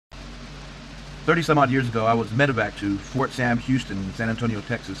30 some odd years ago, I was med-evacked to Fort Sam Houston in San Antonio,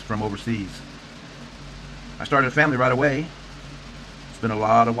 Texas from overseas. I started a family right away. It's been a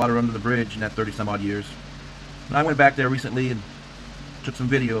lot of water under the bridge in that 30 some odd years. And I went back there recently and took some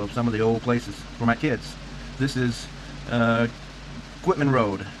video of some of the old places for my kids. This is Quitman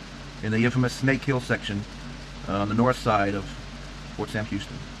Road in the infamous Snake Hill section on the north side of Fort Sam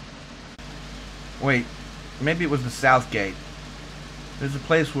Houston. Wait, maybe it was the South Gate. There's a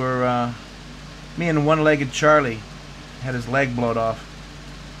place where me and one-legged Charlie had his leg blowed off.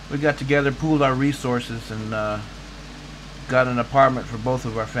 We got together, pooled our resources, and got an apartment for both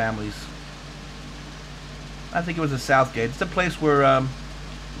of our families. I think it was the South Gate. It's the place where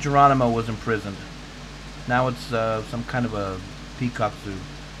Geronimo was imprisoned. Now it's some kind of a peacock zoo.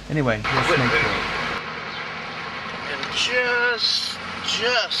 Anyway, here's Snake Hill. And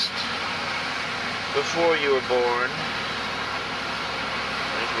just before you were born,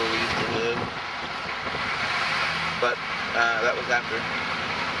 that's where we used to live. But that was after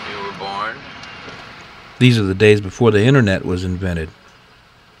you were born. These are the days before the internet was invented.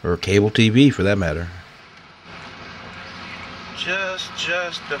 Or cable TV, for that matter.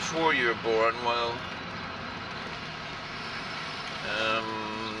 Just before you were born, well,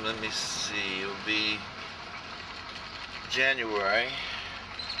 let me see, it'll be January,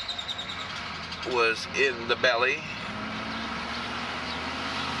 was in the belly.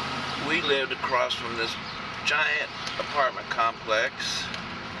 We lived across from this giant apartment complex,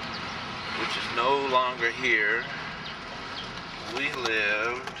 which is no longer here. We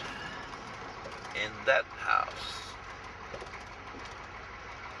lived in that house.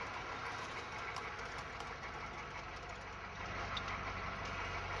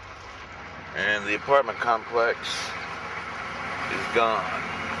 And the apartment complex is gone.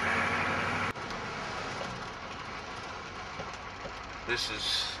 This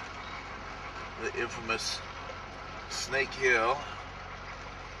is the infamous Snake Hill.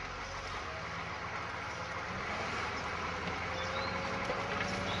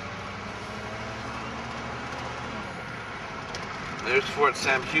 There's Fort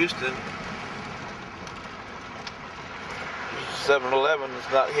Sam Houston. 7-Eleven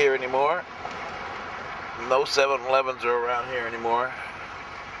is not here anymore. No 7-Elevens are around here anymore.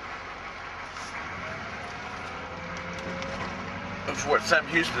 Fort Sam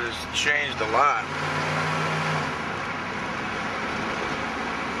Houston has changed a lot.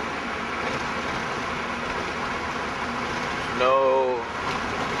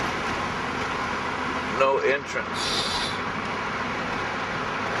 No entrance.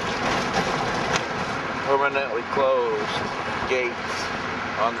 Permanently closed gates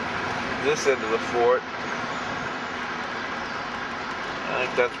on this end of the fort. I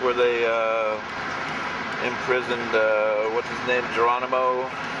think that's where they imprisoned, what's his name, Geronimo.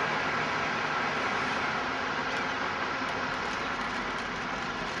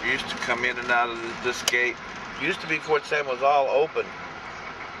 You used to come in and out of this gate. It used to be Fort Sam was all open,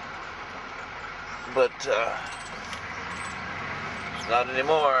 but it's not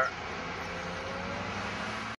anymore.